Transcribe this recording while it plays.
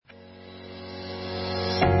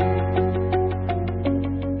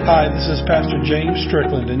Hi, this is Pastor James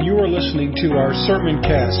Strickland, and you are listening to our sermon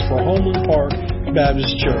cast for Homeland Park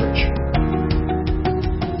Baptist Church.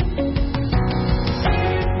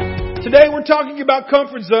 Today we're talking about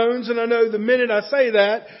comfort zones, and I know the minute I say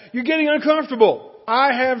that, you're getting uncomfortable.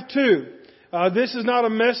 I have too. This is not a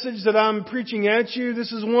message that I'm preaching at you.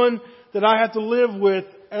 This is one that I have to live with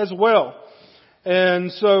as well.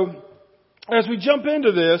 And so, as we jump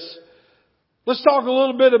into this, let's talk a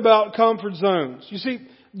little bit about comfort zones. You see,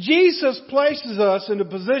 Jesus places us into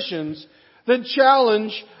positions that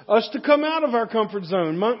challenge us to come out of our comfort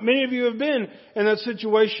zone. Many of you have been in that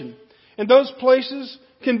situation. And those places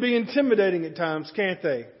can be intimidating at times, can't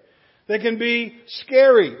they? They can be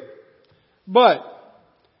scary. But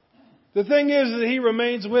the thing is that He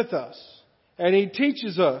remains with us. And He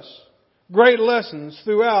teaches us great lessons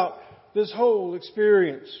throughout this whole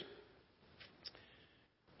experience.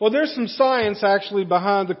 Well, there's some science actually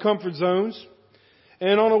behind the comfort zones.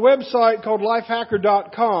 And on a website called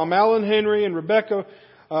lifehacker.com, Alan Henry and Rebecca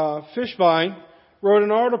Fishbein wrote an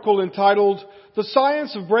article entitled, "The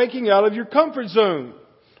Science of Breaking Out of Your Comfort Zone,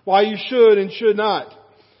 Why You Should and Should Not."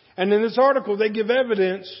 And in this article, they give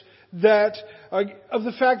evidence that of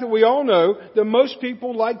the fact that we all know that most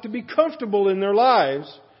people like to be comfortable in their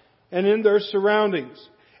lives and in their surroundings.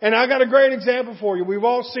 And I got a great example for you. We've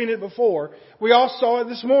all seen it before. We all saw it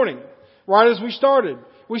this morning, right as we started.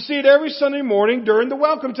 We see it every Sunday morning during the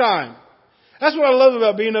welcome time. That's what I love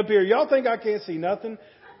about being up here. Y'all think I can't see nothing?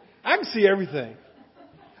 I can see everything.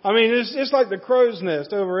 I mean, it's like the crow's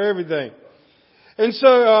nest over everything. And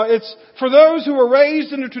so it's for those who are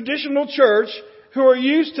raised in a traditional church, who are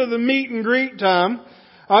used to the meet and greet time,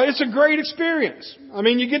 it's a great experience. I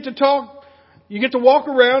mean, you get to talk, you get to walk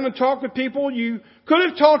around and talk with people you could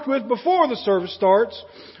have talked with before the service starts,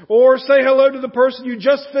 or say hello to the person you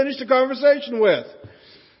just finished a conversation with.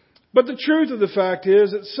 But the truth of the fact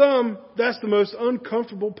is that that's the most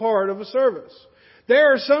uncomfortable part of a service.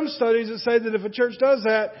 There are some studies that say that if a church does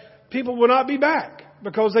that, people will not be back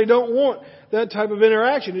because they don't want that type of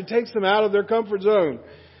interaction. It takes them out of their comfort zone.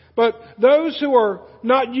 But those who are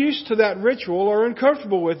not used to that ritual are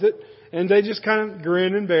uncomfortable with it, and they just kind of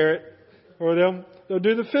grin and bear it. Or they'll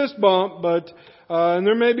do the fist bump, and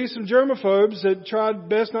there may be some germaphobes that try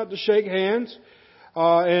best not to shake hands.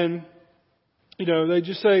 And they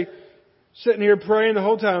just say, sitting here praying the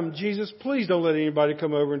whole time, "Jesus, please don't let anybody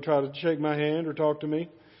come over and try to shake my hand or talk to me."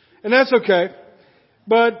 And that's okay.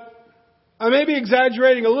 But I may be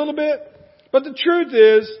exaggerating a little bit. But the truth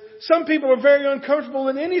is, some people are very uncomfortable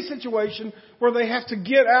in any situation where they have to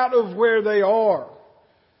get out of where they are.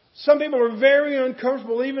 Some people are very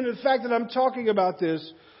uncomfortable even in the fact that I'm talking about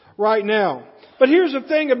this right now. But here's the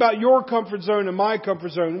thing about your comfort zone and my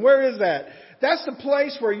comfort zone. Where is that? That's the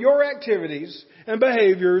place where your activities and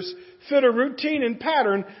behaviors fit a routine and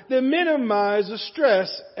pattern that minimizes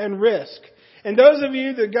stress and risk. And those of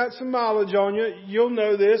you that got some mileage on you, you'll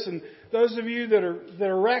know this. And those of you that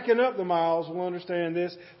are racking up the miles will understand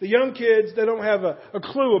this. The young kids, they don't have a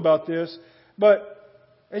clue about this. But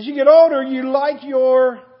as you get older, you like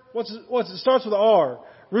your, it starts with R,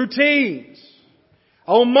 routines.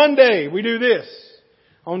 On Monday, we do this.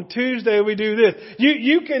 On Tuesday, we do this.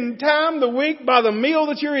 You can time the week by the meal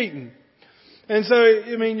that you're eating. And so,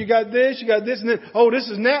 you got this, and then, this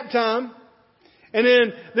is nap time. And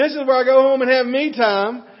then this is where I go home and have me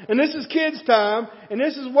time. And this is kids time. And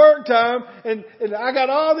this is work time. And I got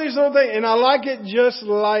all these little things. And I like it just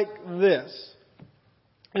like this.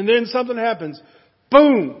 And then something happens.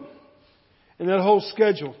 Boom! And that whole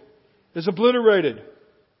schedule is obliterated.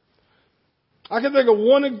 I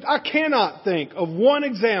cannot think of one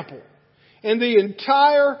example in the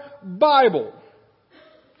entire Bible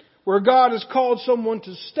where God has called someone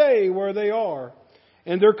to stay where they are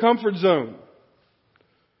in their comfort zone.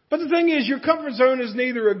 But the thing is, your comfort zone is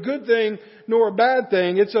neither a good thing nor a bad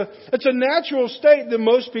thing. It's a natural state that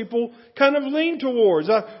most people kind of lean towards.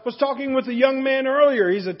 I was talking with a young man earlier.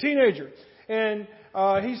 He's a teenager. And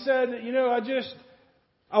he said,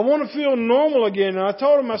 I want to feel normal again. And I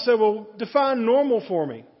told him, I said, well, define normal for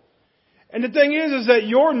me. And the thing is that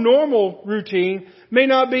your normal routine may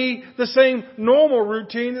not be the same normal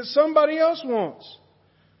routine that somebody else wants.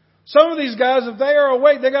 Some of these guys, if they are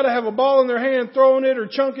awake, they got to have a ball in their hand, throwing it or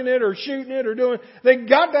chunking it or shooting it or doing. They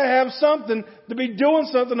got to have something to be doing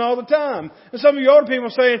something all the time. And some of you older people are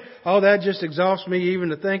saying, that just exhausts me even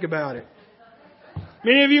to think about it.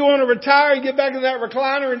 Many of you want to retire and get back in that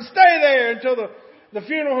recliner and stay there until the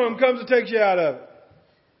funeral home comes and takes you out of it.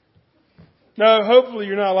 No, hopefully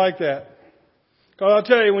you're not like that. Because I'll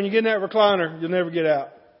tell you, when you get in that recliner, you'll never get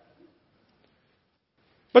out.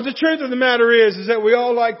 But the truth of the matter is that we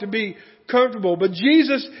all like to be comfortable. But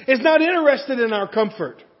Jesus is not interested in our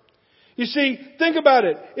comfort. You see, think about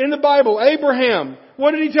it. In the Bible, Abraham,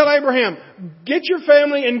 what did he tell Abraham? Get your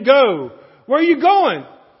family and go. Where are you going?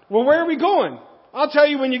 Well, where are we going? I'll tell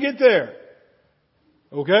you when you get there.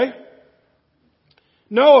 Okay?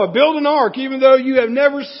 Noah, build an ark even though you have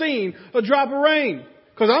never seen a drop of rain,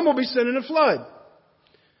 because I'm going to be sending a flood.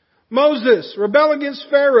 Moses, rebel against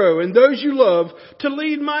Pharaoh and those you love to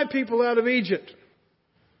lead my people out of Egypt.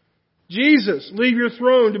 Jesus, leave your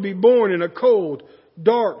throne to be born in a cold,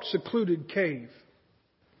 dark, secluded cave.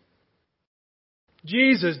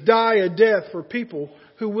 Jesus, die a death for people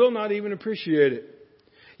who will not even appreciate it.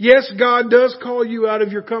 Yes, God does call you out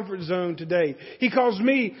of your comfort zone today. He calls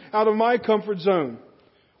me out of my comfort zone.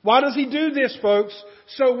 Why does He do this, folks?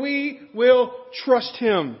 So we will trust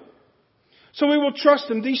Him. So we will trust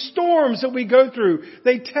Him. These storms that we go through,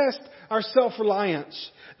 they test our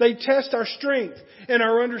self-reliance. They test our strength and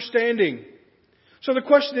our understanding. So the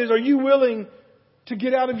question is, are you willing to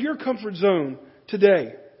get out of your comfort zone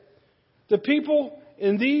today? The people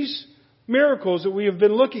in these miracles that we have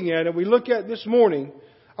been looking at and we look at this morning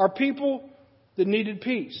are people that needed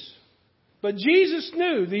peace. But Jesus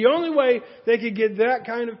knew the only way they could get that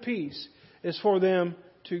kind of peace is for them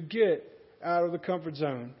to get out of the comfort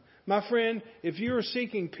zone. My friend, if you are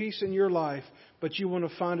seeking peace in your life, but you want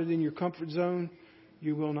to find it in your comfort zone,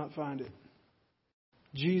 you will not find it.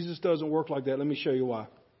 Jesus doesn't work like that. Let me show you why.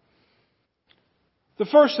 The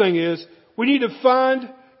first thing is, we need to find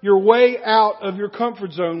your way out of your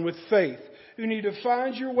comfort zone with faith. You need to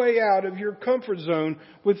find your way out of your comfort zone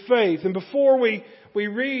with faith. And before we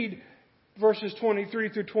read verses 23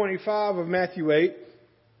 through 25 of Matthew 8,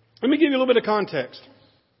 let me give you a little bit of context.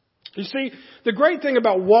 You see, the great thing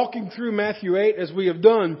about walking through Matthew 8, as we have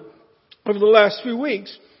done over the last few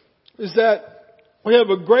weeks, is that we have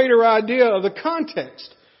a greater idea of the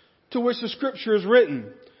context to which the Scripture is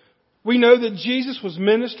written. We know that Jesus was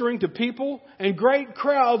ministering to people and great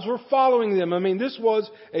crowds were following them. I mean, this was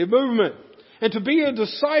a movement. And to be a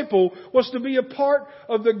disciple was to be a part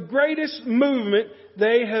of the greatest movement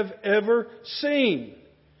they have ever seen.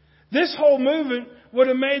 This whole movement would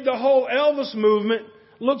have made the whole Elvis movement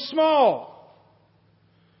look small.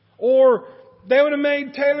 Or they would have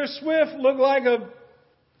made Taylor Swift look like a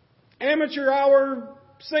amateur hour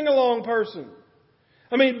sing-along person.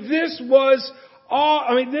 I mean, this was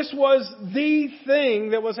the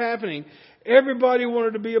thing that was happening. Everybody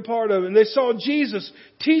wanted to be a part of it. And they saw Jesus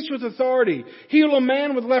teach with authority, heal a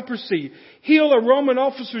man with leprosy, heal a Roman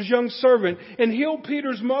officer's young servant, and heal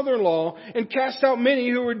Peter's mother-in-law, and cast out many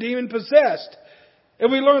who were demon-possessed.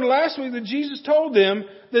 And we learned last week that Jesus told them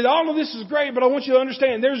that all of this is great, but I want you to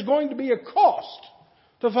understand there's going to be a cost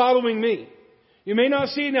to following me. You may not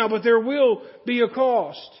see it now, but there will be a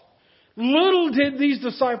cost. Little did these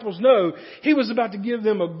disciples know He was about to give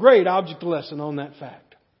them a great object lesson on that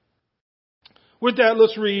fact. With that,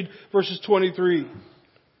 let's read verses 23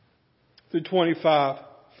 through 25.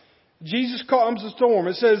 Jesus calms the storm.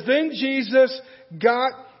 It says, then Jesus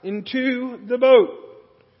got into the boat.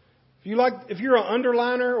 If you're an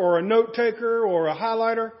underliner or a note taker or a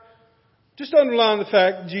highlighter, just underline the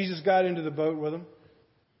fact that Jesus got into the boat with them.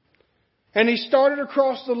 And He started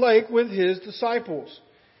across the lake with His disciples.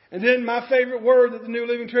 And then my favorite word that the New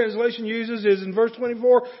Living Translation uses is in verse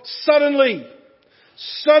 24, suddenly.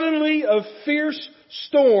 Suddenly a fierce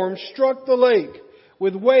storm struck the lake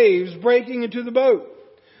with waves breaking into the boat.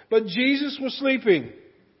 But Jesus was sleeping.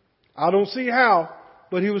 I don't see how,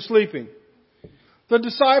 but He was sleeping. The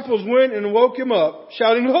disciples went and woke Him up,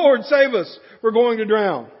 shouting, Lord, save us. We're going to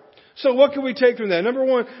drown. So what can we take from that? Number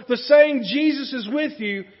one, the saying Jesus is with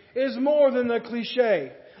you is more than a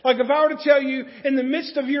cliche. Like if I were to tell you in the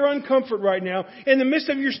midst of your uncomfort right now, in the midst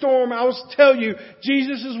of your storm, I will tell you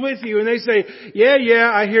Jesus is with you. And they say,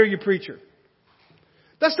 yeah, I hear you, preacher.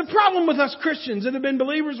 That's the problem with us Christians that have been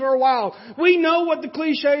believers for a while. We know what the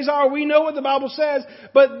cliches are. We know what the Bible says.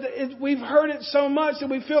 But we've heard it so much that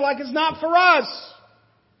we feel like it's not for us.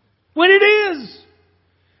 When it is.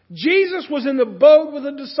 Jesus was in the boat with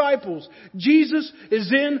the disciples. Jesus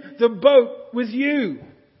is in the boat with you.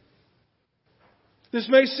 This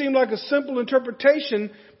may seem like a simple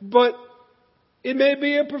interpretation, but it may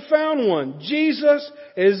be a profound one. Jesus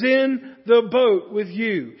is in the boat with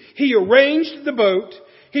you. He arranged the boat.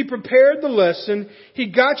 He prepared the lesson. He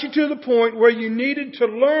got you to the point where you needed to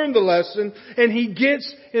learn the lesson, and He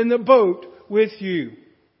gets in the boat with you.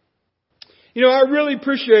 You know, I really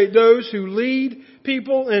appreciate those who lead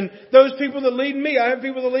people and those people that lead me. I have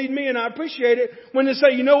people that lead me, and I appreciate it when they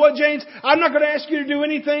say, you know what, James, I'm not going to ask you to do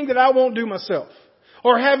anything that I won't do myself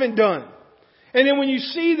or haven't done. And then when you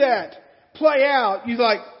see that play out, you're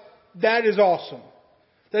like, that is awesome.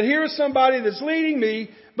 That here is somebody that's leading me,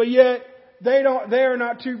 but yet they are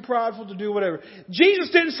not too prideful to do whatever. Jesus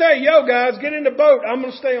didn't say, yo guys, get in the boat. I'm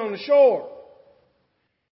going to stay on the shore.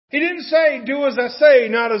 He didn't say, do as I say,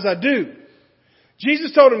 not as I do.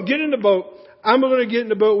 Jesus told them, get in the boat. I'm going to get in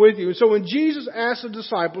the boat with you. And so when Jesus asked the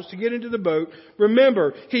disciples to get into the boat,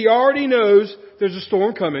 remember, He already knows there's a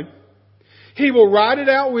storm coming. He will ride it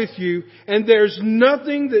out with you, and there's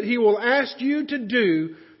nothing that He will ask you to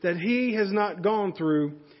do that He has not gone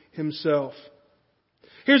through Himself.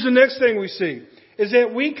 Here's the next thing we see, is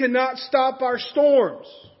that we cannot stop our storms.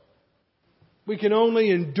 We can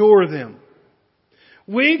only endure them.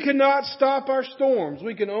 We cannot stop our storms.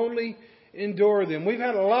 We can only endure them. We've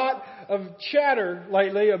had a lot of chatter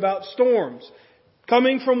lately about storms.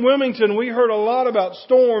 Coming from Wilmington, we heard a lot about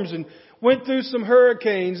storms and went through some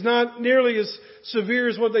hurricanes, not nearly as severe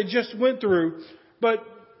as what they just went through, but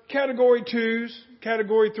category 2s,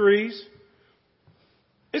 category 3s.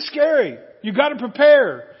 It's scary. You've got to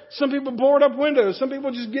prepare. Some people board up windows. Some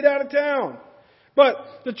people just get out of town. But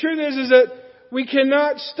the truth is that we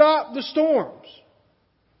cannot stop the storms.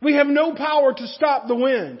 We have no power to stop the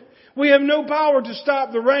wind. We have no power to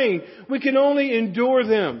stop the rain. We can only endure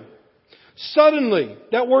them. Suddenly,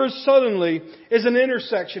 that word suddenly is an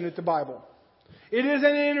intersection at the Bible. It is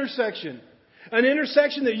an intersection. An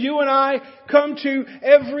intersection that you and I come to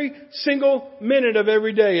every single minute of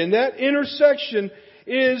every day. And that intersection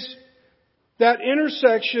is that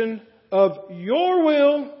intersection of your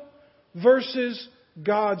will versus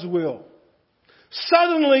God's will.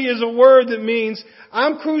 Suddenly is a word that means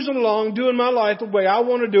I'm cruising along, doing my life the way I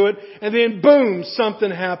want to do it, and then boom,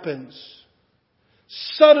 something happens.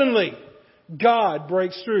 Suddenly, God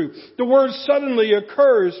breaks through. The word suddenly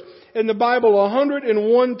occurs in the Bible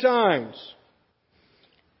 101 times.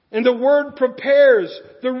 And the word prepares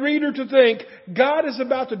the reader to think God is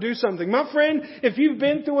about to do something. My friend, if you've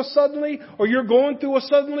been through a suddenly, or you're going through a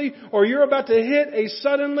suddenly, or you're about to hit a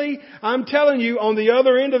suddenly, I'm telling you, on the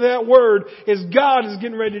other end of that word is God is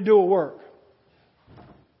getting ready to do a work.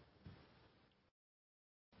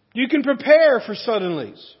 You can prepare for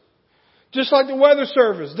suddenlies. Just like the Weather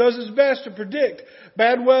Service does its best to predict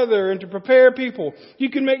bad weather and to prepare people. You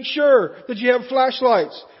can make sure that you have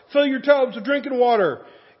flashlights, fill your tubs with drinking water,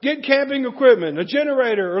 get camping equipment, a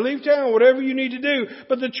generator, or leave town, whatever you need to do.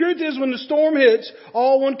 But the truth is, when the storm hits,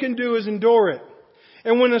 all one can do is endure it.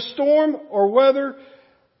 And when a storm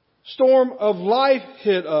of life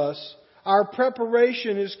hit us, our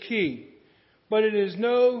preparation is key. But it is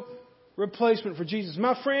no replacement for Jesus.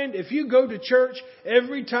 My friend, if you go to church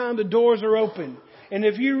every time the doors are open, and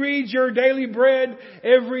if you read your daily bread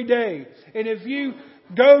every day, and if you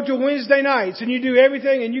go to Wednesday nights and you do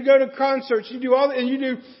everything, and you go to concerts, you do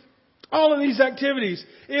all of these activities,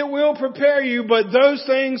 it will prepare you, but those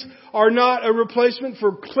things are not a replacement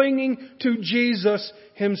for clinging to Jesus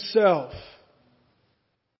Himself.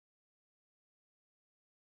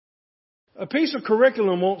 A piece of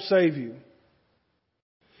curriculum won't save you.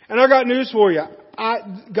 And I got news for you.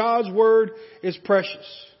 God's Word is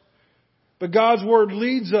precious. But God's Word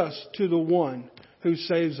leads us to the one who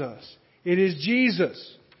saves us. It is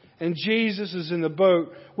Jesus. And Jesus is in the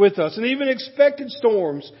boat with us. And even expected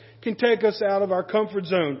storms can take us out of our comfort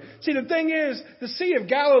zone. See, the thing is, the Sea of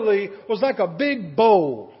Galilee was like a big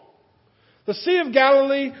bowl. The Sea of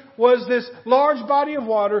Galilee was this large body of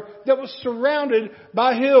water that was surrounded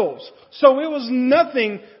by hills. So it was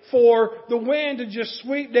nothing for the wind to just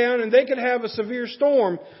sweep down, and they could have a severe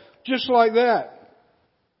storm just like that.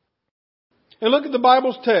 And look at the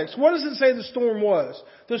Bible's text. What does it say the storm was?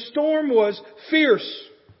 The storm was fierce.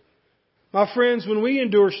 My friends, when we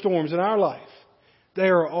endure storms in our life, they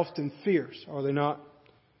are often fierce, are they not?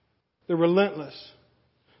 They're relentless.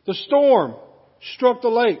 The storm struck the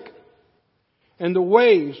lake, and the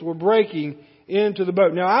waves were breaking into the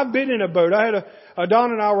boat. Now, I've been in a boat.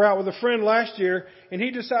 Don and I were out with a friend last year, and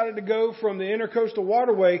he decided to go from the Intercoastal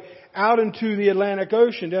Waterway out into the Atlantic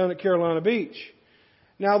Ocean down at Carolina Beach.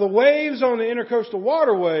 Now, the waves on the Intercoastal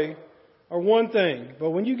Waterway are one thing,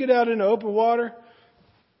 but when you get out into open water,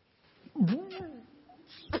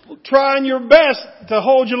 trying your best to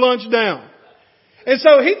hold your lunch down. And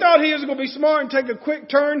so he thought he was going to be smart and take a quick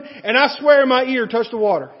turn, and I swear my ear touched the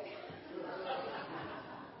water.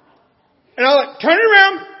 And I was like, turn it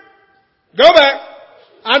around, go back,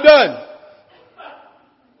 I'm done.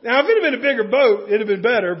 Now, if it had been a bigger boat, it'd have been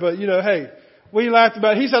better, but hey, we laughed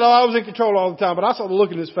about it. He said, I was in control all the time, but I saw the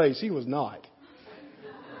look in his face. He was not.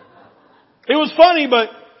 It was funny, but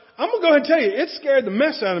I'm going to go ahead and tell you, it scared the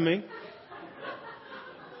mess out of me.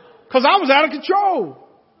 Because I was out of control.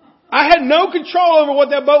 I had no control over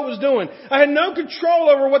what that boat was doing. I had no control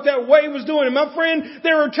over what that wave was doing. And my friend,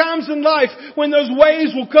 there are times in life when those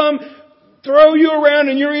waves will come, throw you around,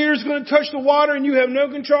 and your ear's going to touch the water and you have no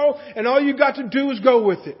control, and all you got to do is go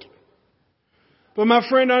with it. But my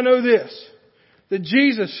friend, I know this, that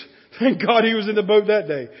Jesus, thank God he was in the boat that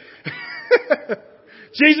day.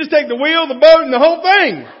 Jesus take the wheel, the boat, and the whole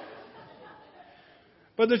thing.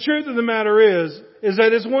 But the truth of the matter is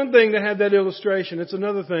that it's one thing to have that illustration. It's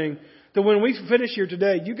another thing that when we finish here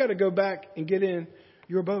today, you got to go back and get in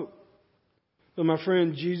your boat. But my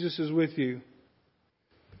friend, Jesus is with you.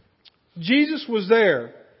 Jesus was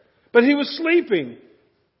there, but he was sleeping.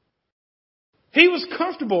 He was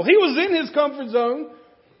comfortable. He was in his comfort zone,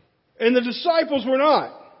 and the disciples were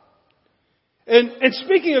not. And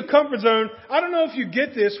speaking of comfort zone, I don't know if you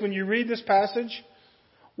get this when you read this passage.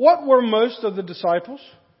 What were most of the disciples?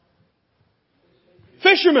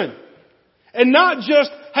 Fishermen. And not just,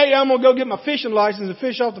 hey, I'm going to go get my fishing license and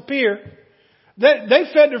fish off the pier. They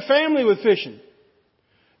fed their family with fishing.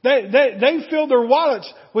 They filled their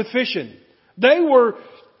wallets with fishing. They were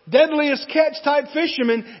deadliest catch type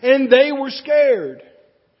fishermen, and they were scared.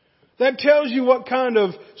 That tells you what kind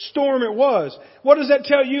of storm it was. What does that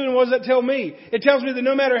tell you and what does that tell me? It tells me that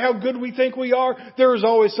no matter how good we think we are, there is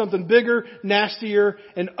always something bigger, nastier,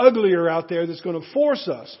 and uglier out there that's going to force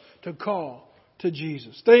us to call to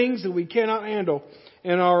Jesus. Things that we cannot handle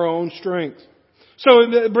in our own strength. So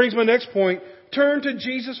that brings my next point. Turn to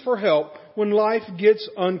Jesus for help when life gets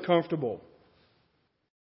uncomfortable.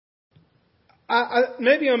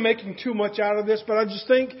 Maybe I'm making too much out of this, but I just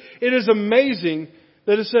think it is amazing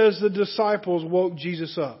that it says the disciples woke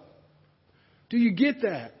Jesus up. Do you get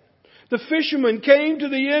that? The fishermen came to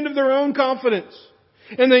the end of their own confidence.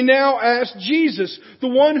 And they now asked Jesus, the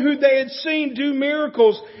one who they had seen do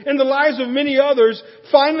miracles in the lives of many others,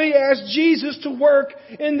 finally asked Jesus to work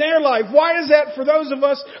in their life. Why is that? For those of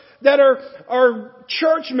us that are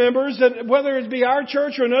church members, that whether it be our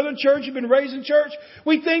church or another church, you've been raised in church,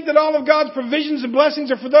 we think that all of God's provisions and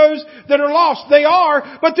blessings are for those that are lost. They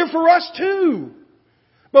are, but they're for us too.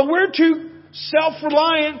 But we're too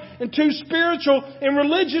self-reliant and too spiritual and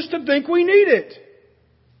religious to think we need it.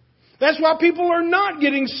 That's why people are not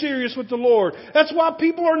getting serious with the Lord. That's why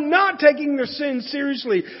people are not taking their sins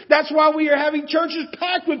seriously. That's why we are having churches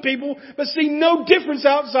packed with people but see no difference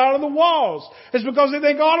outside of the walls. It's because they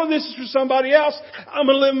think all of this is for somebody else. I'm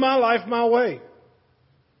going to live my life my way.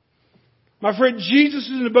 My friend, Jesus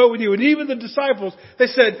is in the boat with you. And even the disciples, they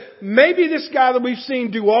said, maybe this guy that we've seen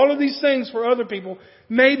do all of these things for other people,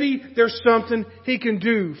 maybe there's something he can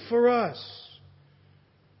do for us.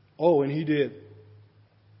 Oh, and he did.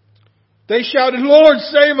 They shouted, Lord,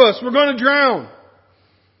 save us. We're going to drown.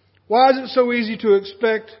 Why is it so easy to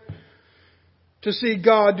expect to see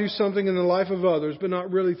God do something in the life of others, but not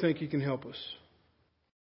really think He can help us?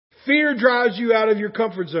 Fear drives you out of your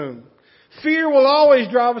comfort zone. Fear will always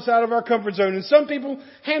drive us out of our comfort zone. And some people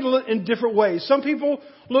handle it in different ways. Some people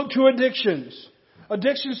look to addictions.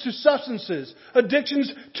 Addictions to substances. Addictions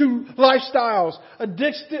to lifestyles.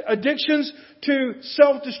 Addictions to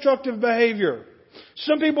self-destructive behavior.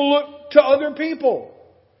 Some people look to other people.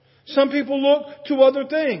 Some people look to other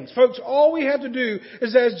things. Folks, all we have to do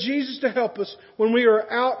is ask Jesus to help us when we are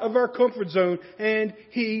out of our comfort zone, and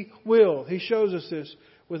He will. He shows us this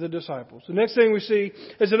with the disciples. The next thing we see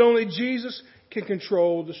is that only Jesus can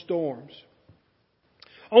control the storms.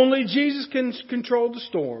 Only Jesus can control the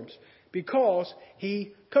storms because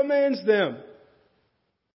He commands them.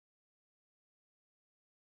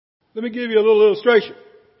 Let me give you a little illustration.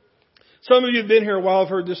 Some of you have been here a while have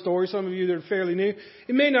heard this story. Some of you that are fairly new,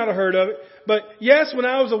 you may not have heard of it. But yes, when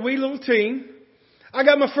I was a wee little teen, I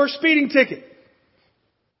got my first speeding ticket.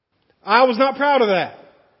 I was not proud of that.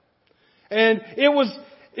 And it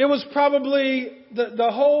was probably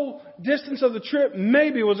the whole distance of the trip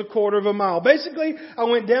maybe was a quarter of a mile. Basically, I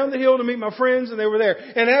went down the hill to meet my friends and they were there.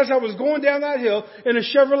 And as I was going down that hill in a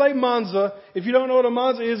Chevrolet Monza, if you don't know what a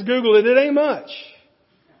Monza is, Google it. It ain't much.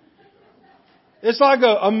 It's like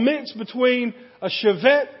a mix between a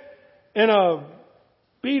Chevette and a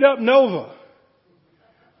beat up Nova.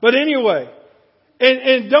 But anyway,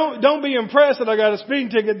 and don't be impressed that I got a speeding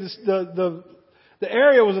ticket. The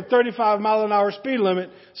area was a 35 mile an hour speed limit,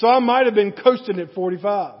 so I might have been coasting at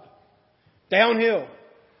 45 downhill.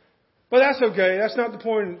 But that's okay. That's not the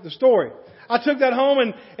point of the story. I took that home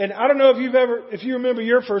and I don't know if you remember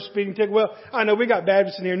your first speeding ticket. Well, I know we got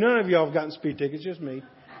Baptists in here. None of y'all have gotten speed tickets, just me.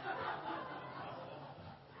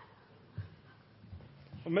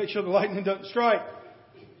 I'll make sure the lightning doesn't strike.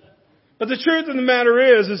 But the truth of the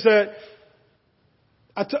matter is that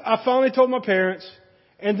I finally told my parents,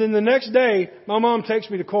 And then the next day, my mom takes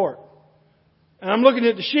me to court. And I'm looking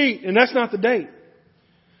at the sheet, and that's not the date.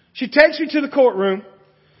 She takes me to the courtroom.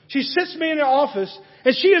 She sits me in the office,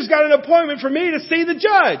 and she has got an appointment for me to see the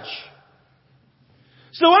judge.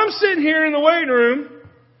 So I'm sitting here in the waiting room,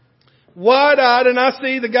 wide-eyed, and I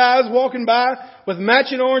see the guys walking by with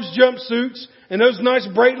matching orange jumpsuits and those nice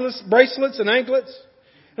bracelets and anklets.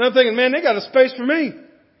 And I'm thinking, man, they got a space for me.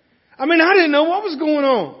 I mean, I didn't know what was going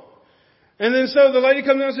on. And then so the lady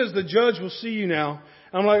comes down and says, the judge will see you now.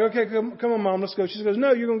 I'm like, okay, come on, Mom, let's go. She goes,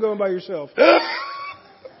 no, you're going to go in by yourself.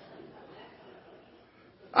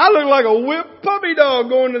 I look like a whipped puppy dog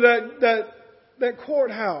going to that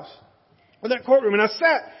courthouse, or that courtroom. And I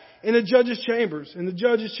sat in the judge's chambers, and the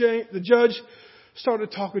judge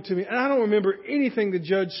started talking to me. And I don't remember anything the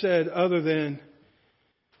judge said other than,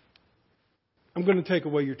 I'm going to take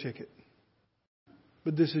away your ticket.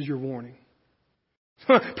 But this is your warning.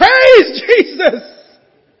 Praise Jesus!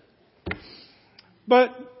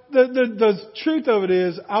 But the truth of it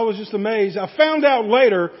is, I was just amazed. I found out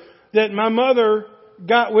later that my mother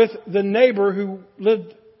got with the neighbor who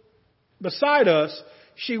lived beside us.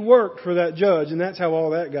 She worked for that judge, and that's how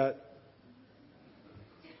all that got.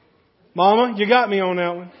 Mama, you got me on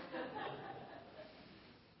that one.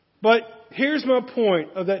 But here's my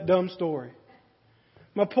point of that dumb story.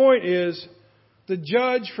 My point is, the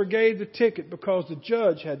judge forgave the ticket because the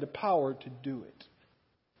judge had the power to do it.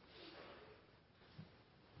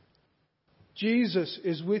 Jesus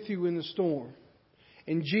is with you in the storm.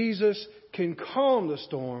 And Jesus can calm the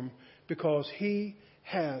storm because He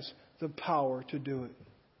has the power to do it.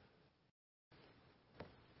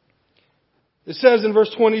 It says in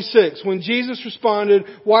verse 26, when Jesus responded,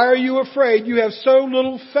 why are you afraid? You have so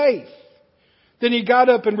little faith. Then He got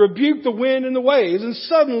up and rebuked the wind and the waves, and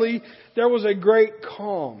suddenly there was a great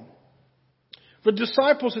calm. The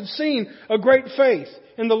disciples had seen a great faith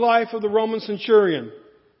in the life of the Roman centurion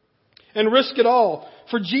and risked it all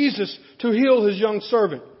for Jesus to heal his young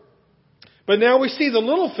servant. But now we see the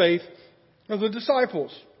little faith of the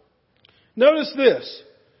disciples. Notice this.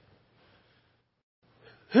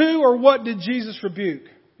 Who or what did Jesus rebuke?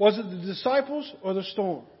 Was it the disciples or the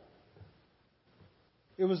storm?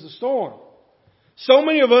 It was the storm. So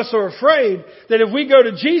many of us are afraid that if we go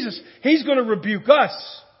to Jesus, He's going to rebuke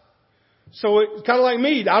us. So it's kind of like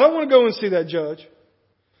me. I don't want to go and see that judge.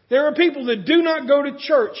 There are people that do not go to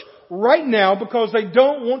church right now because they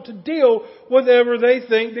don't want to deal with whatever they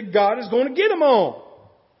think that God is going to get them on.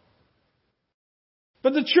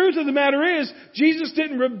 But the truth of the matter is, Jesus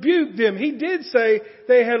didn't rebuke them. He did say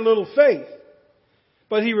they had little faith.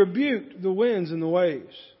 But He rebuked the winds and the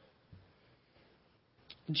waves.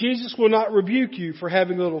 Jesus will not rebuke you for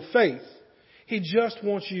having little faith. He just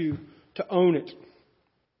wants you to own it.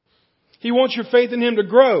 He wants your faith in Him to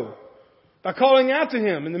grow by calling out to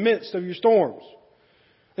Him in the midst of your storms.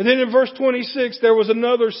 And then in verse 26, there was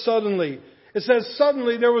another suddenly. It says,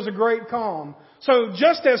 suddenly there was a great calm. So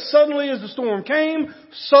just as suddenly as the storm came,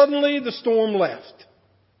 suddenly the storm left.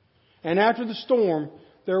 And after the storm,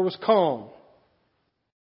 there was calm.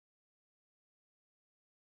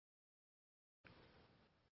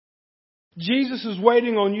 Jesus is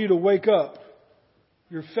waiting on you to wake up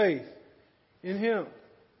your faith in Him.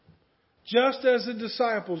 Just as the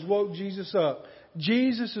disciples woke Jesus up,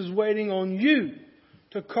 Jesus is waiting on you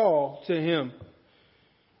to call to Him.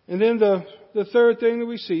 And then the third thing that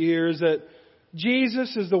we see here is that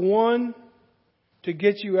Jesus is the one to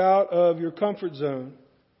get you out of your comfort zone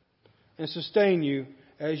and sustain you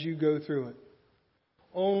as you go through it.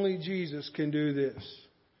 Only Jesus can do this.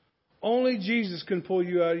 Only Jesus can pull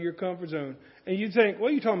you out of your comfort zone. And you think, what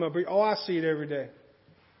are you talking about? Oh, I see it every day.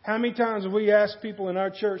 How many times have we asked people in our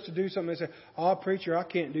church to do something? They say, oh, preacher, I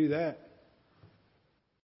can't do that.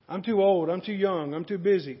 I'm too old. I'm too young. I'm too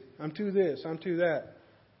busy. I'm too this. I'm too that.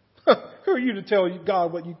 Who are you to tell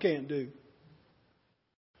God what you can't do?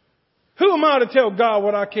 Who am I to tell God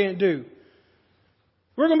what I can't do?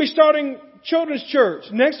 We're going to be starting children's church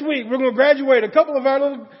next week. We're going to graduate. A couple of our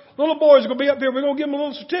little boys are going to be up here. We're going to give them a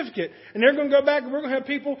little certificate. And they're going to go back and we're going to have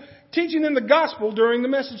people teaching them the gospel during the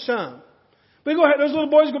message time. We're going to have, those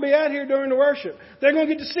little boys are going to be out here during the worship. They're going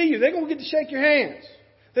to get to see you. They're going to get to shake your hands.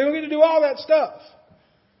 They're going to get to do all that stuff.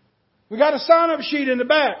 We got a sign-up sheet in the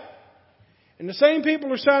back. And the same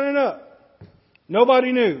people are signing up.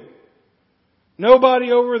 Nobody new.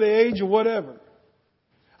 Nobody over the age of whatever.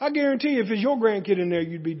 I guarantee you, if it's your grandkid in there,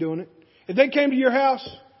 you'd be doing it. If they came to your house,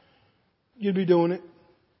 you'd be doing it.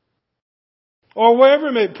 Or wherever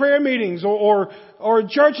it may be, prayer meetings or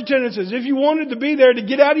church attendances. If you wanted to be there to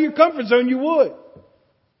get out of your comfort zone, you would.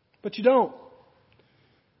 But you don't.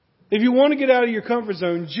 If you want to get out of your comfort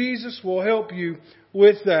zone, Jesus will help you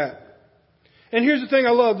with that. And here's the thing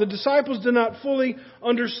I love. The disciples did not fully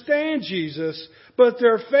understand Jesus, but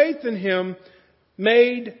their faith in Him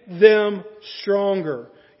made them stronger.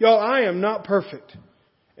 Y'all, I am not perfect.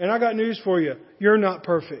 And I got news for you. You're not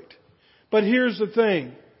perfect. But here's the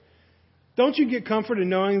thing. Don't you get comfort in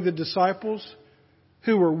knowing the disciples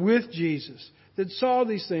who were with Jesus, that saw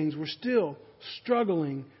these things, were still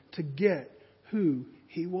struggling to get who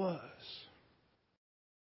He was?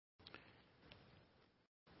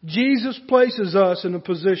 Jesus places us in a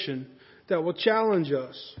position that will challenge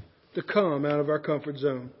us to come out of our comfort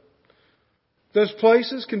zone. Those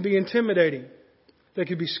places can be intimidating. They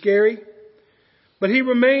can be scary. But He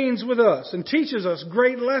remains with us and teaches us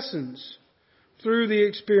great lessons through the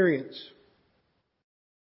experience.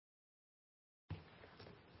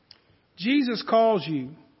 Jesus calls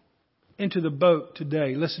you into the boat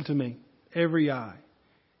today. Listen to me. Every eye,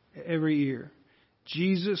 every ear.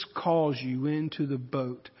 Jesus calls you into the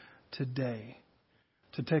boat today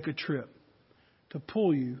to take a trip, to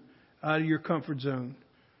pull you out of your comfort zone.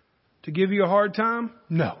 To give you a hard time?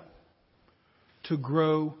 No. To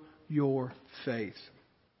grow your faith.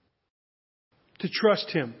 To trust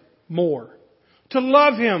Him more. To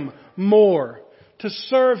love Him more. To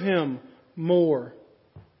serve Him more.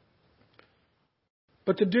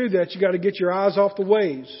 But to do that, you got to get your eyes off the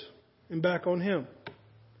waves and back on Him.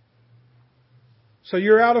 So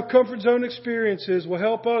your out of comfort zone experiences will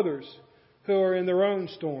help others who are in their own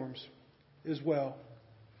storms as well.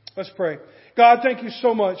 Let's pray. God, thank you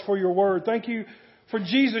so much for your word. Thank you for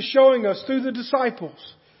Jesus showing us through the disciples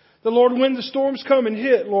that, Lord, when the storms come and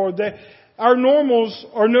hit, Lord, that our normals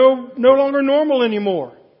are no longer normal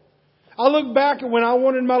anymore. I look back at when I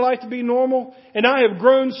wanted my life to be normal, and I have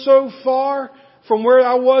grown so far from where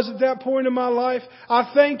I was at that point in my life.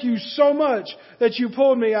 I thank you so much that you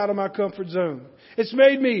pulled me out of my comfort zone. It's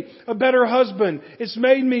made me a better husband. It's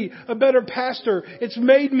made me a better pastor. It's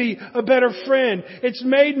made me a better friend. It's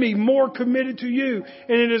made me more committed to you.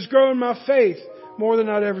 And it has grown my faith more than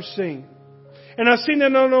I'd ever seen. And I've seen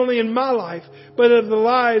that not only in my life, but in the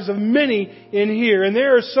lives of many in here. And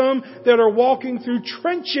there are some that are walking through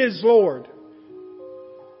trenches, Lord.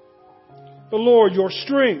 But Lord, your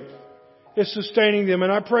strength is sustaining them.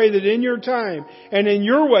 And I pray that in your time and in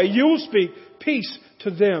your way, you will speak peace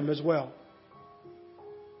to them as well.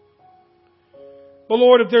 But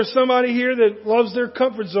Lord, if there's somebody here that loves their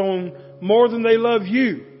comfort zone more than they love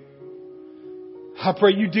you, I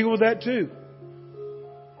pray you deal with that too.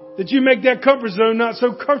 That you make that comfort zone not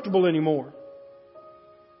so comfortable anymore.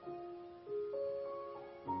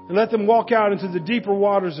 And let them walk out into the deeper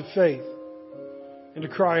waters of faith and to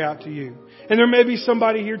cry out to you. And there may be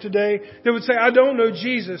somebody here today that would say, I don't know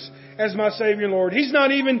Jesus as my Savior, Lord. He's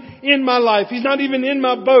not even in my life. He's not even in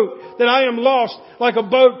my boat. That I am lost like a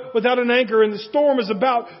boat without an anchor and the storm is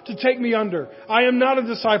about to take me under. I am not a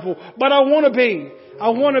disciple, but I want to be. I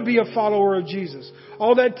want to be a follower of Jesus.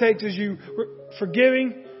 All that takes is you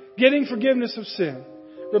getting forgiveness of sin,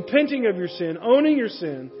 repenting of your sin, owning your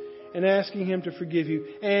sin, and asking Him to forgive you.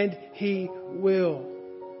 And He will.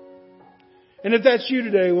 And if that's you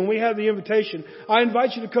today, when we have the invitation, I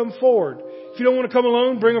invite you to come forward. If you don't want to come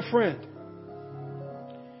alone, bring a friend.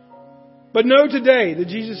 But know today that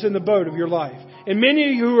Jesus is in the boat of your life. And many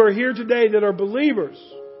of you who are here today that are believers,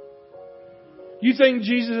 you think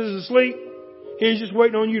Jesus is asleep? He's just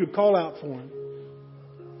waiting on you to call out for Him.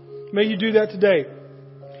 May you do that today.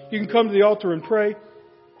 You can come to the altar and pray.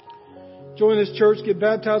 Join this church, get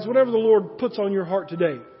baptized, whatever the Lord puts on your heart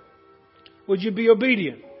today. Would you be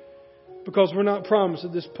obedient? Because we're not promised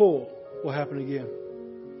that this pull will happen again.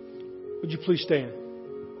 Would you please stand?